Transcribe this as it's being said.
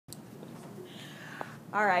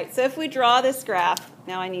All right, so if we draw this graph,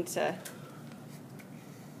 now I need to,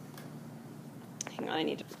 hang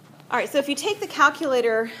on, all right, so if you take the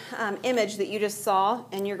calculator image that you just saw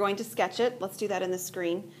and you're going to sketch it, let's do that in the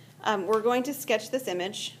screen. We're going to sketch this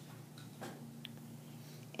image.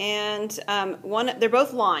 And they're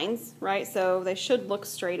both lines, right? So they should look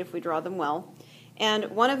straight if we draw them well.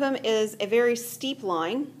 And one of them is a very steep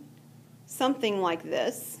line, something like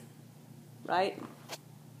this, right?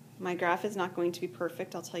 My graph is not going to be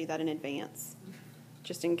perfect. I'll tell you that in advance,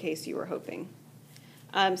 just in case you were hoping.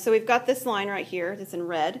 So we've got this line right here that's in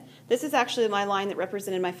red. This is actually my line that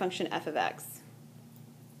represented my function f of x.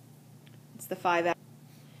 It's the 5x.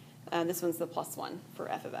 This one's the plus 1 for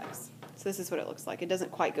f of x. So this is what it looks like. It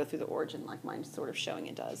doesn't quite go through the origin like mine's sort of showing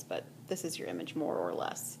it does, but this is your image more or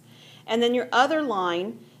less. And then your other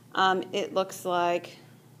line, it looks like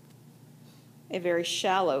a very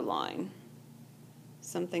shallow line,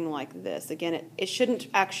 something like this. Again, it shouldn't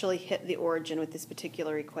actually hit the origin with this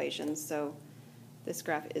particular equation, so this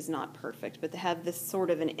graph is not perfect, but they have this sort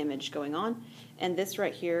of an image going on. And this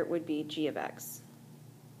right here would be g of x.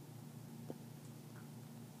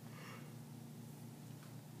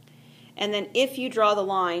 And then if you draw the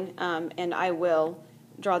line, and I will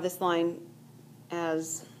draw this line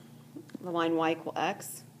as the line y equal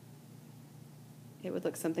x, it would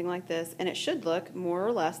look something like this. And it should look more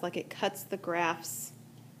or less like it cuts the graphs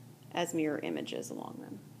as mirror images along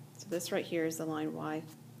them. So this right here is the line y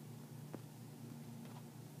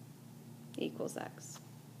equals x.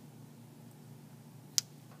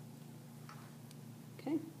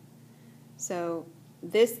 Okay. So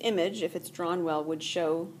this image, if it's drawn well, would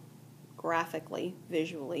show graphically,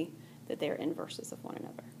 visually, that they are inverses of one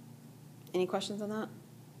another. Any questions on that?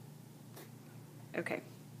 Okay.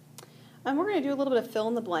 We're going to do a little bit of fill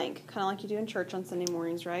in the blank, kind of like you do in church on Sunday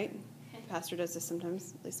mornings, right? The pastor does this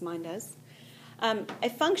sometimes, at least mine does. A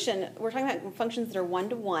function, we're talking about functions that are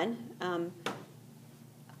one-to-one. I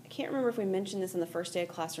can't remember if we mentioned this on the first day of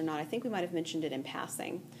class or not. I think we might have mentioned it in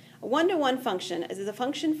passing. A one-to-one function is a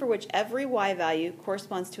function for which every y value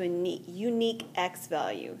corresponds to a unique x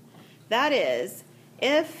value. That is,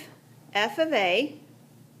 if f of a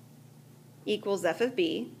equals f of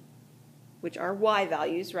b, which are y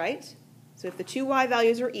values, right? So if the two y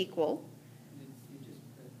values are equal. You just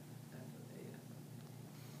put f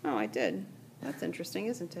of a, Oh, I did. That's interesting,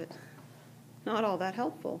 isn't it? Not all that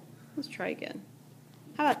helpful. Let's try again.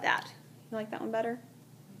 How about that? You like that one better?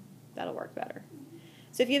 That'll work better.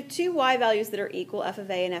 So if you have two y values that are equal, f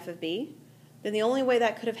of a and f of b, then the only way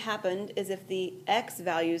that could have happened is if the x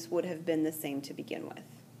values would have been the same to begin with.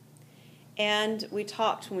 And we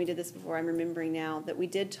talked, when we did this before, I'm remembering now, that we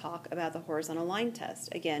did talk about the horizontal line test,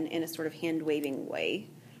 again, in a sort of hand-waving way,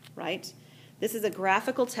 right? This is a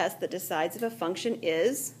graphical test that decides if a function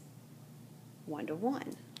is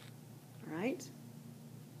one-to-one, all right?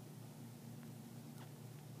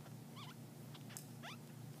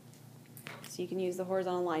 So you can use the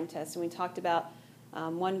horizontal line test, and we talked about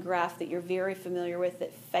one graph that you're very familiar with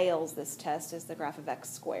that fails this test is the graph of x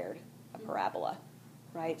squared, a parabola,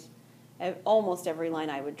 right? Almost every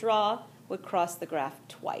line I would draw would cross the graph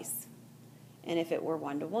twice. And if it were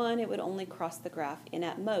one-to-one, it would only cross the graph in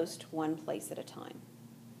at most one place at a time,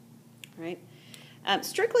 right?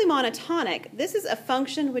 Strictly monotonic, this is a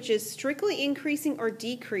function which is strictly increasing or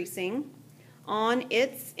decreasing on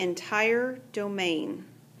its entire domain.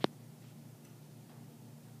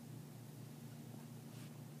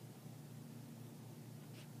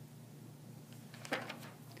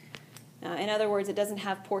 In other words, it doesn't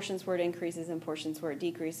have portions where it increases and portions where it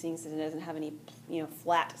decreases, and it doesn't have any,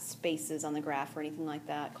 flat spaces on the graph or anything like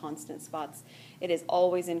that, constant spots. It is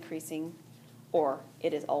always increasing or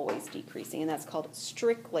it is always decreasing, and that's called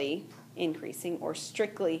strictly increasing or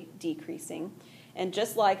strictly decreasing. And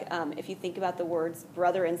just like if you think about the words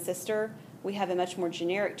brother and sister, we have a much more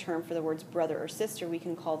generic term for the words brother or sister. We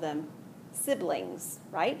can call them siblings,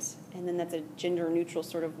 right? And then that's a gender-neutral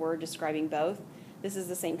sort of word describing both. This is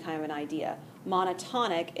the same kind of an idea.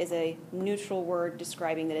 Monotonic is a neutral word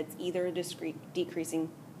describing that it's either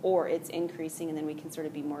decreasing or it's increasing, and then we can sort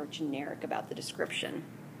of be more generic about the description.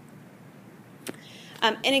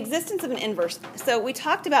 An existence of an inverse. So we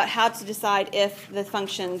talked about how to decide if the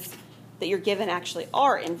functions that you're given actually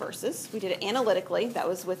are inverses. We did it analytically. That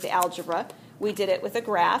was with the algebra. We did it with a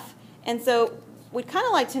graph. And so we'd kind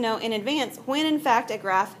of like to know in advance when, in fact, a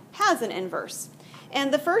graph has an inverse.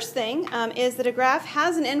 And the first thing is that a graph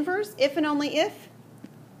has an inverse if and only if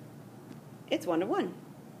it's one-to-one.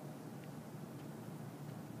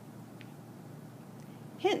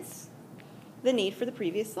 Hence, the need for the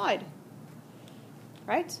previous slide,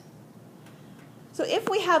 right? So if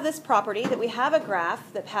we have this property that we have a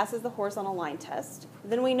graph that passes the horizontal line test,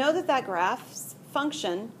 then we know that that graph's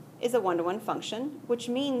function is a one-to-one function, which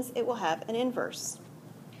means it will have an inverse.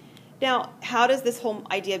 Now, how does this whole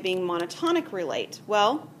idea of being monotonic relate?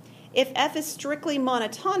 Well, if f is strictly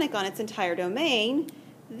monotonic on its entire domain,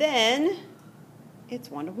 then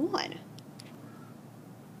it's one-to-one.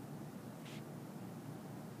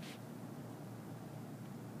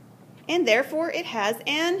 And therefore, it has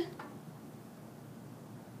an,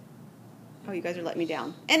 oh, you guys are letting me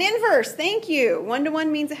down. An inverse, thank you.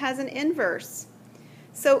 One-to-one means it has an inverse.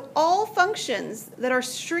 So all functions that are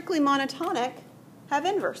strictly monotonic have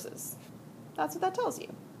inverses. That's what that tells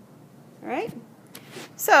you. All right?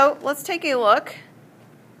 So let's take a look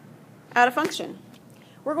at a function.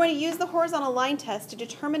 We're going to use the horizontal line test to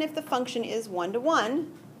determine if the function is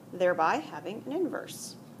one-to-one, thereby having an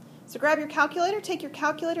inverse. So grab your calculator, take your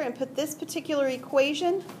calculator, and put this particular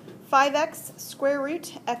equation, 5x square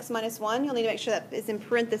root x minus 1. You'll need to make sure that is in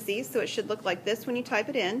parentheses, so it should look like this when you type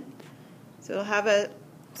it in. So it'll have a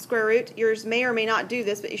square root. Yours may or may not do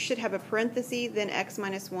this, but you should have a parenthesis, then x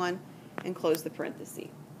minus 1, and close the parenthesis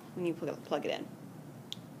when you plug it in.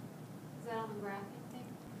 Is that on the graph thing?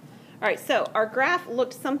 All right, so our graph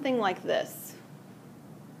looked something like this.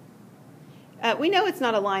 We know it's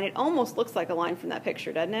not a line. It almost looks like a line from that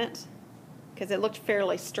picture, doesn't it? Because it looked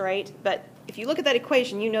fairly straight. But if you look at that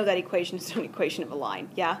equation, you know that equation is an equation of a line.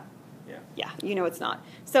 Yeah? Yeah. Yeah, you know it's not.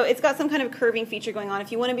 So it's got some kind of curving feature going on.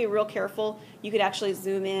 If you want to be real careful, you could actually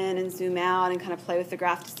zoom in and zoom out and kind of play with the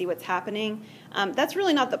graph to see what's happening. That's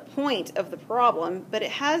really not the point of the problem, but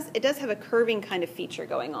it does have a curving kind of feature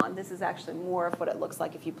going on. This is actually more of what it looks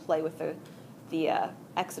like if you play with the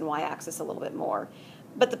x and y axis a little bit more.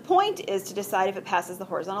 But the point is to decide if it passes the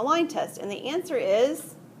horizontal line test, and the answer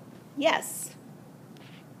is yes.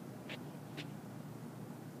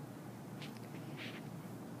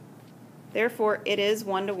 Therefore, it is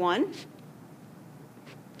one-to-one.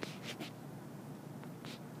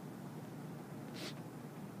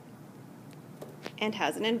 And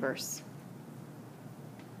has an inverse.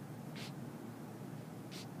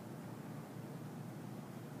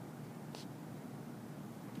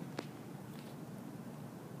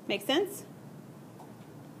 Make sense?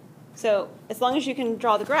 So as long as you can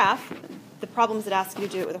draw the graph, the problems that ask you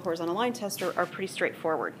to do it with a horizontal line test are pretty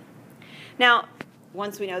straightforward. Now,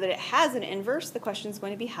 once we know that it has an inverse, the question is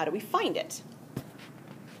going to be, how do we find it?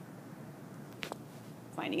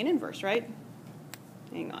 Finding an inverse, right?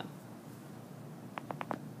 Hang on.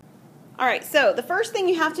 All right, so the first thing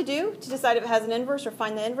you have to do to decide if it has an inverse or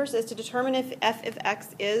find the inverse is to determine if f of x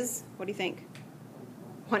is, what do you think?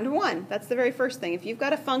 One-to-one. That's the very first thing. If you've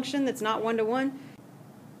got a function that's not one-to-one,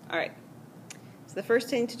 all right. So the first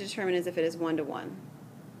thing to determine is if it is one-to-one.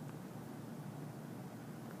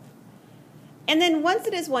 And then once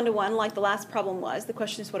it is one-to-one, like the last problem was, the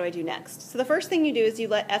question is, what do I do next? So the first thing you do is you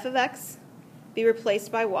let f of x be replaced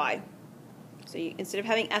by y. So instead of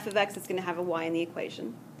having f of x, it's going to have a y in the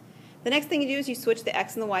equation. The next thing you do is you switch the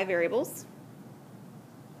x and the y variables.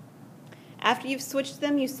 After you've switched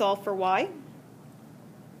them, you solve for y.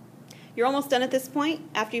 You're almost done at this point.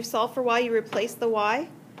 After you've solved for y, you replace the y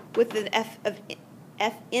with the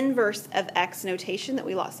f inverse of x notation that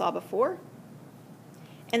we saw before.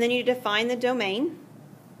 And then you define the domain.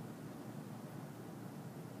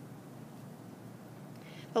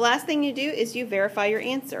 The last thing you do is you verify your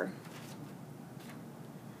answer.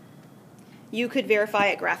 You could verify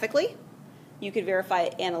it graphically. You could verify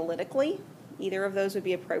it analytically. Either of those would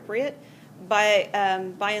be appropriate. By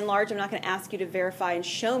and large, I'm not going to ask you to verify and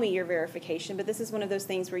show me your verification, but this is one of those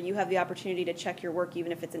things where you have the opportunity to check your work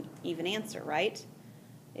even if it's an even answer, right?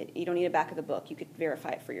 You don't need a back of the book. You could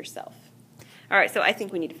verify it for yourself. All right, so I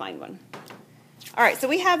think we need to find one. All right, so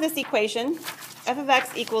we have this equation, f of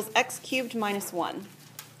x equals x cubed minus 1.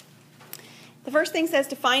 The first thing says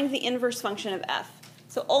to find the inverse function of f.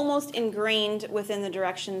 So almost ingrained within the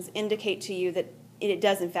directions indicate to you that it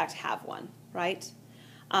does in fact have one, right?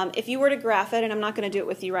 If you were to graph it, and I'm not going to do it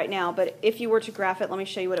with you right now, but if you were to graph it, let me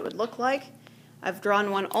show you what it would look like. I've drawn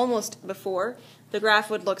one almost before. The graph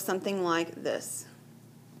would look something like this.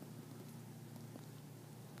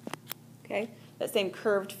 Okay, that same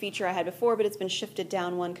curved feature I had before, but it's been shifted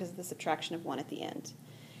down one because of the subtraction of 1 at the end.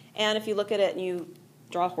 And if you look at it and you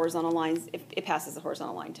draw horizontal lines, it passes the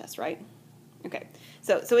horizontal line test, right? Okay,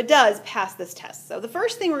 so it does pass this test. So the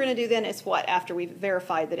first thing we're going to do then is what, after we've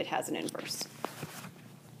verified that it has an inverse?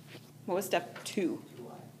 What was step 2?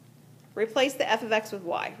 Replace the f of x with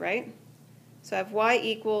y, right? So I have y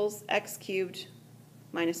equals x cubed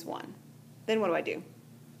minus 1. Then what do I do?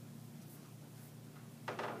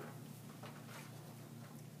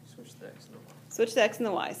 Switch the x and the y. Switch the x and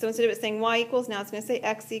the y. So instead of it saying y equals, now it's going to say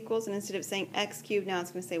x equals, and instead of saying x cubed, now it's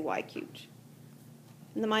going to say y cubed.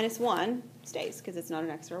 And the minus 1 stays because it's not an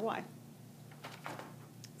x or a y.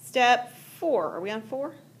 Step 4. Are we on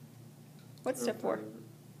 4? What's step 4?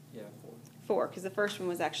 Yeah, 4. 4, because the first one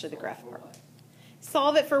was actually the graph part.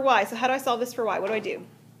 Solve it for y. So how do I solve this for y? What do I do?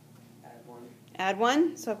 Add 1. Add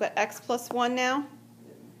 1. So I've got x plus 1 now And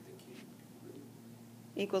then the cube root.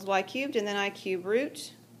 equals y cubed, and then I cube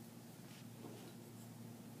root.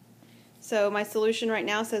 So my solution right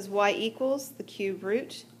now says y equals the cube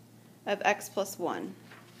root of x plus 1.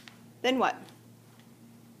 Then what?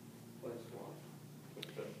 Plus 1.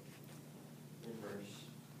 With the inverse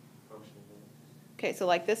function of x. Okay, so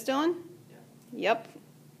like this, Dylan? Yeah. Yep.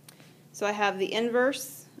 So I have the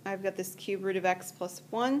inverse. I've got this cube root of x plus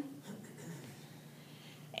 1.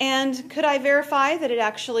 And could I verify that it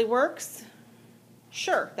actually works?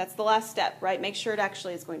 Sure, that's the last step, right? Make sure it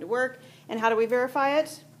actually is going to work. And how do we verify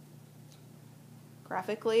it?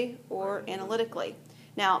 Graphically or analytically.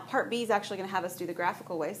 Now, part B is actually going to have us do the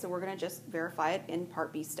graphical way, so we're going to just verify it in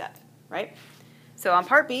part B step, right? So on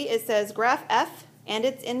part B, it says graph f and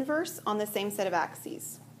its inverse on the same set of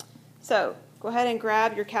axes. So go ahead and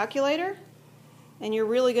grab your calculator, and you're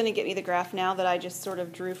really going to get me the graph now that I just sort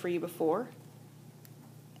of drew for you before.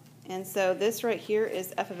 And so this right here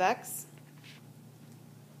is f of x.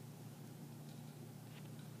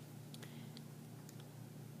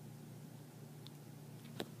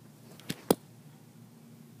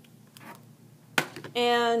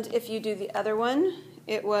 And if you do the other one,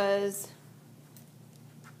 it was,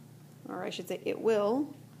 or I should say it will,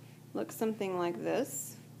 look something like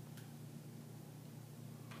this.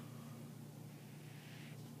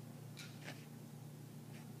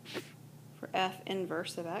 For f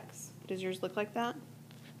inverse of x. Does yours look like that?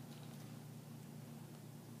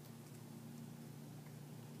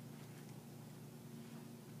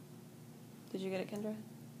 Did you get it, Kendra?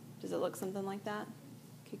 Does it look something like that?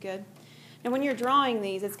 Okay, good. Now when you're drawing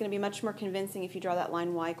these, it's going to be much more convincing if you draw that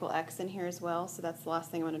line y equal x in here as well. So that's the last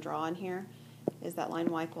thing I'm going to draw in here, is that line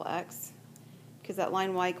y equal x. Because that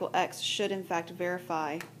line y equal x should in fact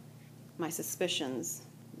verify my suspicions.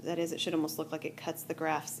 That is, it should almost look like it cuts the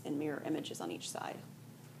graphs in mirror images on each side.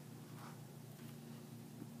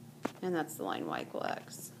 And that's the line y equal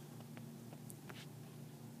x.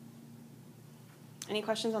 Any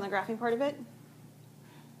questions on the graphing part of it?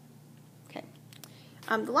 Okay.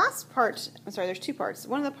 The last part, I'm sorry, there's two parts.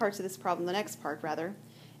 One of the parts of this problem, the next part rather,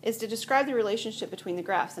 is to describe the relationship between the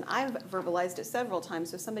graphs. And I've verbalized it several times,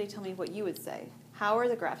 so somebody tell me what you would say. How are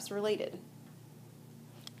the graphs related?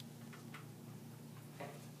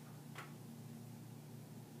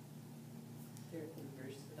 They're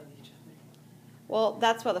inverse of each other. Well,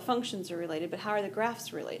 that's why the functions are related, but how are the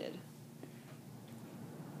graphs related?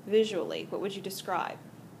 Visually, what would you describe?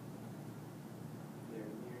 They're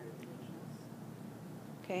mirror images.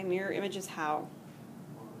 Okay, mirror images how?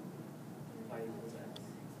 Y equals x.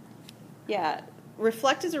 Yeah,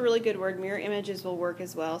 reflect is a really good word. Mirror images will work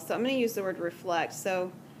as well. So I'm going to use the word reflect.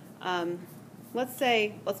 So let's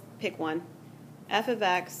pick one. F of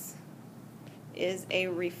x is a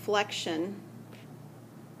reflection.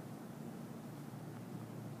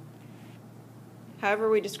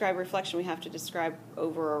 However we describe reflection, we have to describe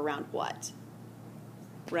over or around what?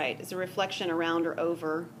 Right, it's a reflection around or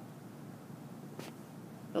over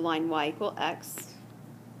the line y equal x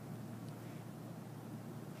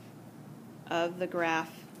of the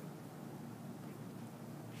graph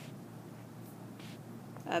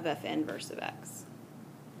of f inverse of x.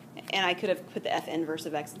 And I could have put the f inverse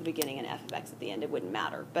of x at the beginning and f of x at the end. It wouldn't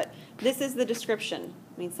matter. But this is the description.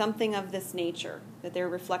 I mean, something of this nature, that they're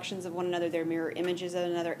reflections of one another, they're mirror images of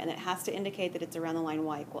another, and it has to indicate that it's around the line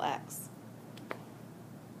y equal x.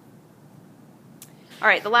 All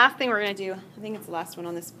right, the last thing we're going to do, I think it's the last one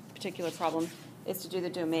on this particular problem, is to do the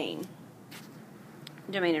domain.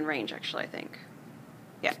 Domain and range, actually, I think.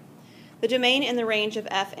 Yeah. The domain and the range of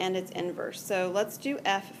f and its inverse. So let's do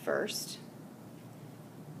f first.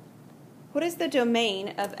 What is the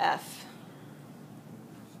domain of f?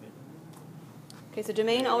 Okay, so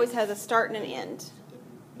domain always has a start and an end.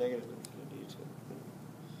 Negative infinity to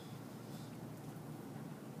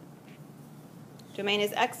Domain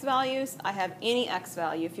is x values. I have any x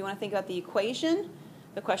value. If you want to think about the equation,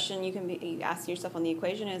 the question you can be asking yourself on the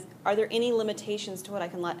equation is, are there any limitations to what I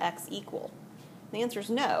can let x equal? And the answer is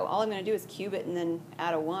no. All I'm going to do is cube it and then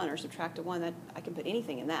add a 1 or subtract a 1. That I can put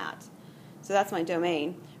anything in that. So that's my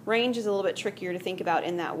domain. Range is a little bit trickier to think about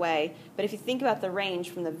in that way. But if you think about the range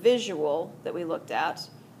from the visual that we looked at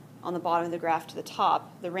on the bottom of the graph to the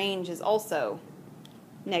top, the range is also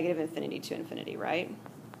negative infinity to infinity, right?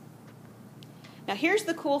 Now here's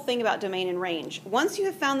the cool thing about domain and range. Once you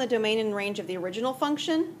have found the domain and range of the original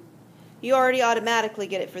function, you already automatically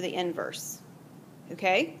get it for the inverse.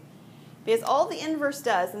 Okay? Because all the inverse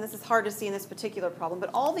does, and this is hard to see in this particular problem,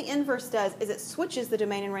 but all the inverse does is it switches the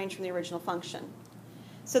domain and range from the original function.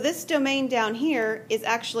 So this domain down here is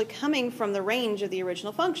actually coming from the range of the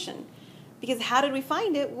original function. Because how did we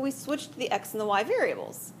find it? Well, we switched the x and the y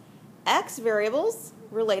variables. X variables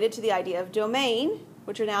related to the idea of domain,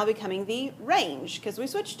 which are now becoming the range because we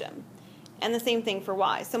switched them. And the same thing for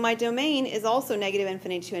y. So my domain is also negative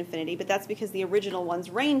infinity to infinity, but that's because the original one's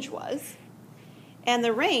range was. And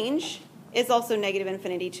the range is also negative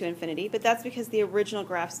infinity to infinity, but that's because the original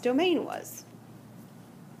graph's domain was.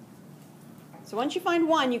 So once you find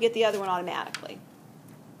one, you get the other one automatically.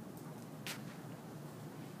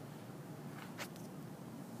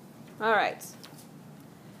 All right.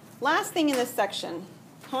 Last thing in this section,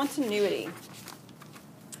 continuity.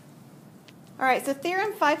 All right, so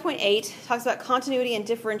theorem 5.8 talks about continuity and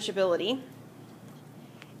differentiability.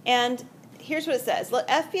 And here's what it says. Let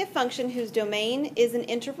f be a function whose domain is an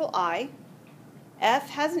interval I.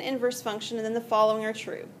 F has an inverse function, and then the following are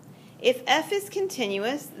true. If f is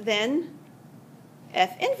continuous, then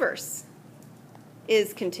f inverse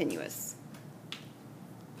is continuous.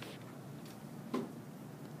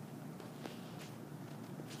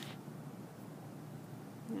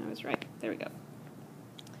 I was right. There we go.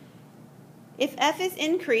 If f is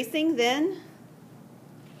increasing, then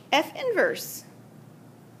f inverse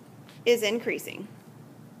is increasing.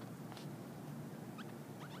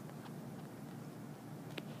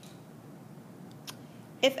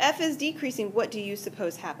 If f is decreasing, what do you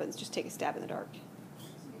suppose happens? Just take a stab in the dark.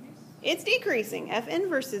 It's decreasing. F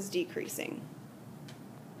inverse is decreasing.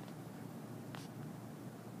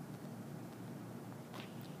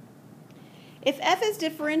 If f is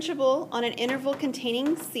differentiable on an interval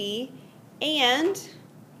containing c, and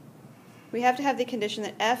we have to have the condition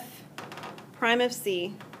that f prime of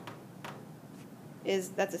c is,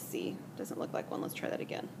 that's a c, doesn't look like one, let's try that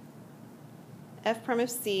again. F prime of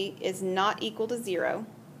c is not equal to 0,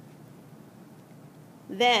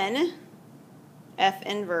 then f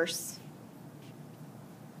inverse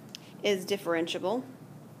is differentiable.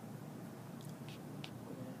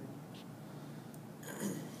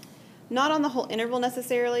 Not on the whole interval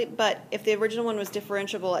necessarily, but if the original one was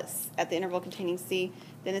differentiable at the interval containing c,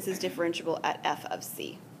 then this is differentiable at f of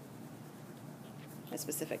c, a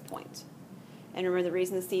specific point. And remember, the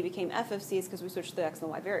reason the c became f of c is because we switched the x and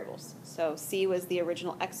the y variables. So c was the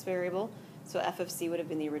original x variable, so f of c would have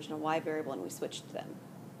been the original y variable, and we switched them.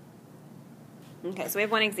 Okay, so we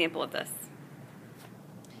have one example of this.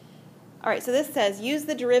 All right, so this says, use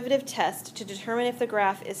the derivative test to determine if the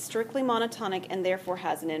graph is strictly monotonic and therefore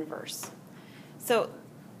has an inverse. So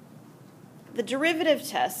the derivative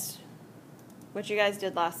test, which you guys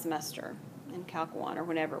did last semester in Calc 1 or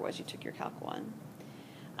whenever it was you took your Calc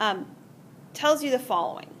 1, tells you the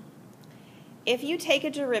following. If you take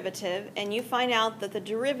a derivative and you find out that the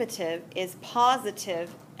derivative is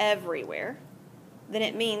positive everywhere, then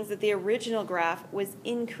it means that the original graph was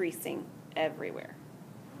increasing everywhere.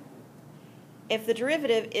 If the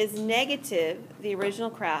derivative is negative, the original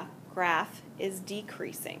graph is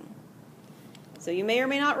decreasing. So you may or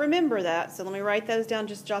may not remember that, so let me write those down,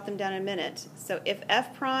 just jot them down in a minute. So if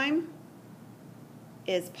f prime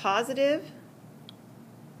is positive,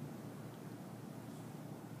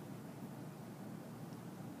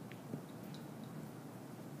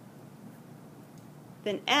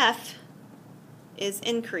 then f is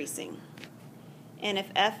increasing. And if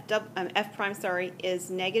f prime is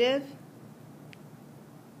negative,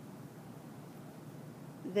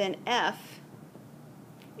 then f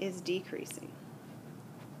is decreasing.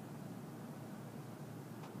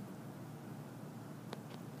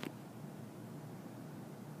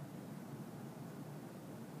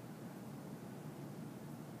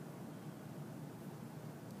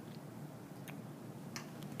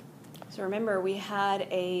 So remember, we had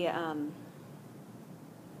a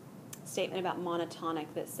statement about monotonic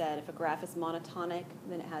that said if a graph is monotonic,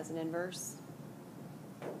 then it has an inverse.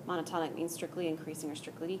 Monotonic means strictly increasing or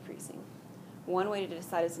strictly decreasing. One way to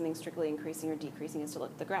decide if something's strictly increasing or decreasing is to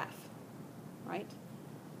look at the graph, right?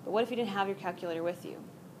 But what if you didn't have your calculator with you,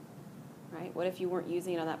 right? What if you weren't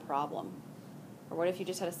using it on that problem? Or what if you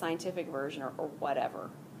just had a scientific version or whatever?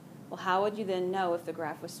 Well, how would you then know if the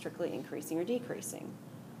graph was strictly increasing or decreasing?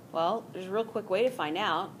 Well, there's a real quick way to find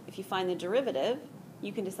out. If you find the derivative,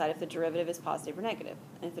 you can decide if the derivative is positive or negative.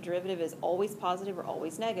 And if the derivative is always positive or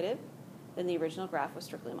always negative, then the original graph was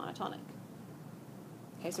strictly monotonic.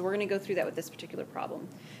 Okay, so we're going to go through that with this particular problem.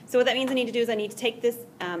 So what that means I need to do is I need to take this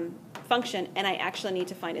function and I actually need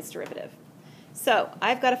to find its derivative. So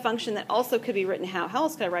I've got a function that also could be written how? How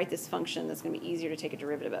else could I write this function that's going to be easier to take a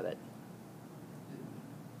derivative of it?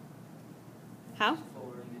 How? 4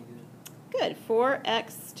 negative. Good.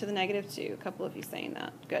 4x to the negative 2. A couple of you saying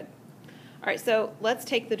that. Good. All right, so let's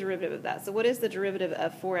take the derivative of that. So what is the derivative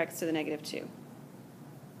of 4x to the negative 2?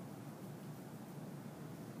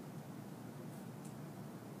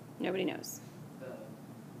 Nobody knows. The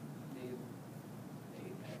negative 8x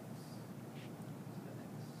to the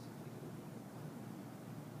next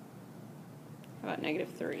How about negative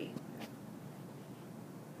 3?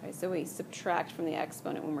 All right, so we subtract from the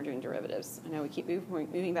exponent when we're doing derivatives. I know we keep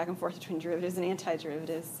moving back and forth between derivatives and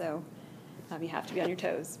antiderivatives, so you have to be on your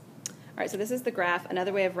toes. All right, so this is the graph.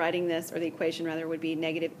 Another way of writing this, or the equation rather, would be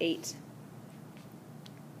negative 8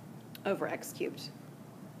 over x cubed.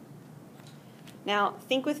 Now,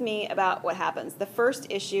 think with me about what happens. The first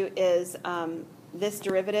issue is this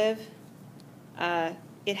derivative.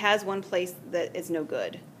 It has one place that is no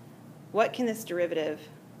good. What can this derivative,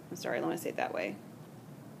 I'm sorry, I want to say it that way.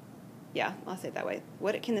 Yeah, I'll say it that way.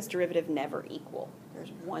 What can this derivative never equal?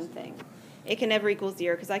 There's one thing. It can never equal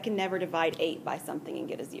 0 because I can never divide 8 by something and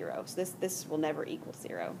get a 0. So this will never equal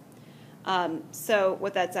 0. So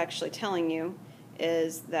what that's actually telling you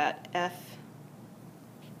is that f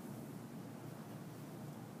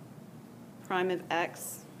prime of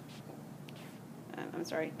x, I'm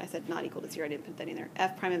sorry, I said not equal to 0. I didn't put that in there.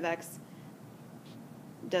 F prime of x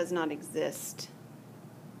does not exist.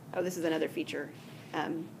 Oh, this is another feature.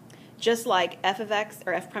 Just like f of x,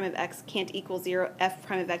 or f prime of x, can't equal 0, f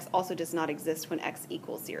prime of x also does not exist when x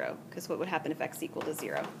equals 0. Because what would happen if x equaled to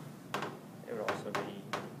 0? It would also be,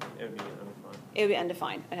 it would be undefined. It would be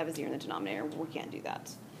undefined. I'd have a 0 in the denominator. We can't do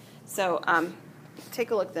that. So take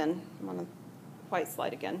a look then. I'm on the white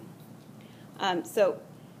slide again. So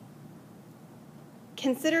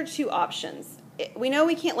consider two options. We know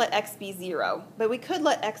we can't let x be 0, but we could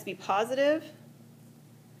let x be positive,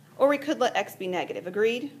 or we could let x be negative.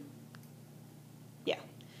 Agreed? Yeah.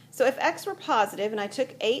 So if x were positive, and I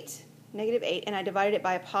took negative 8, and I divided it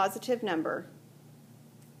by a positive number,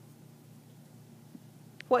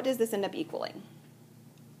 what does this end up equaling?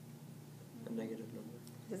 A negative number.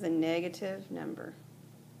 This is a negative number.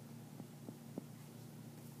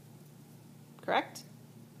 Correct?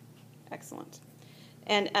 Excellent.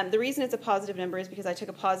 And the reason it's a positive number is because I took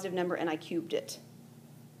a positive number and I cubed it.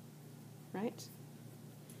 Right?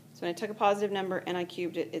 So when I took a positive number and I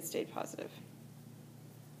cubed it, it stayed positive.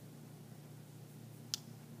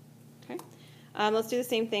 Okay. Let's do the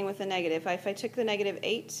same thing with the negative. If I took the negative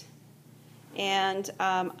 8 and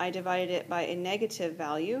I divided it by a negative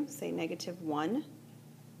value, say negative 1,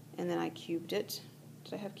 and then I cubed it.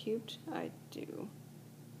 Did I have cubed? I do.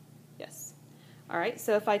 Yes. All right,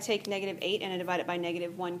 so if I take negative 8 and I divide it by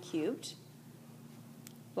negative 1 cubed,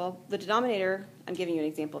 well, the denominator, I'm giving you an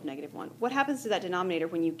example of negative 1. What happens to that denominator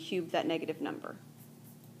when you cube that negative number?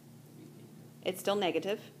 It's still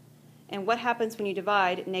negative. And what happens when you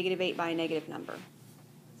divide negative 8 by a negative number?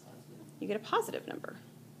 You get a positive number.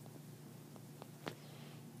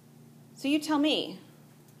 So you tell me,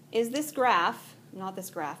 is this graph, not this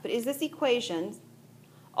graph, but is this equation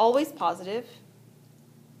always positive?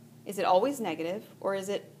 Is it always negative, or is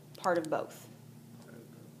it part of both?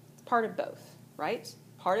 It's part of both, right?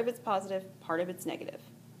 Part of it's positive, part of it's negative.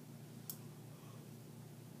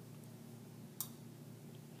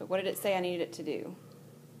 But what did it say I needed it to do?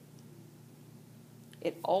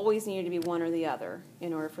 It always needed to be one or the other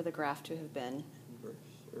in order for the graph to have been Inverse,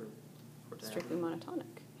 or for it to strictly have, monotonic.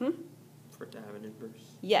 for it to have an inverse.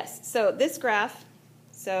 Yes, so this graph,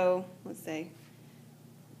 so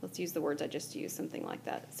let's use the words I just used, something like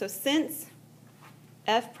that. So since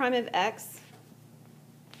f prime of x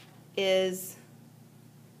is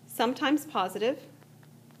sometimes positive,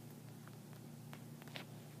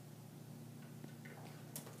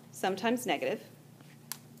 sometimes negative,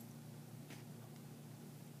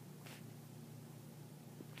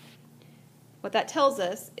 what that tells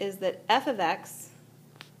us is that f of x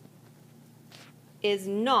is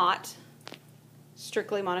not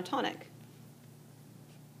strictly monotonic.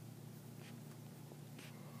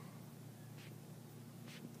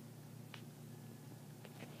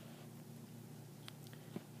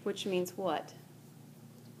 Which means what?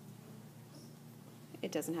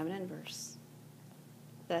 It doesn't have an inverse.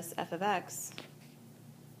 Thus, f of x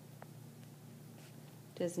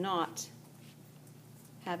does not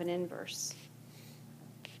have an inverse.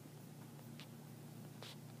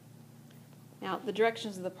 Now, the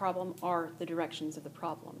directions of the problem are the directions of the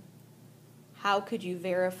problem. How could you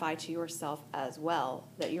verify to yourself as well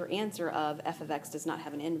that your answer of f of x does not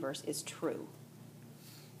have an inverse is true?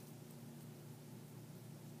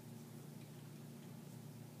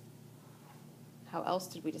 How else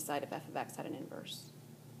did we decide if f of x had an inverse?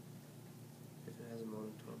 If it has a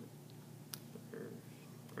monotonic. Or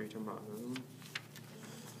are you talking about them?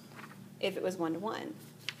 If it was 1 to 1.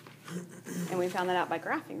 And we found that out by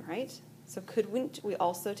graphing, right? So couldn't we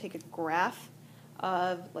also take a graph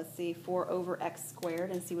of, let's see, 4 over x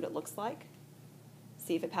squared and see what it looks like?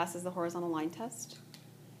 See if it passes the horizontal line test?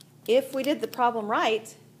 If we did the problem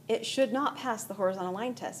right, it should not pass the horizontal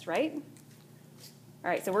line test, right? All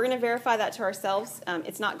right, so we're going to verify that to ourselves.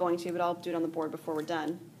 It's not going to, but I'll do it on the board before we're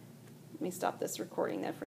done. Let me stop this recording there for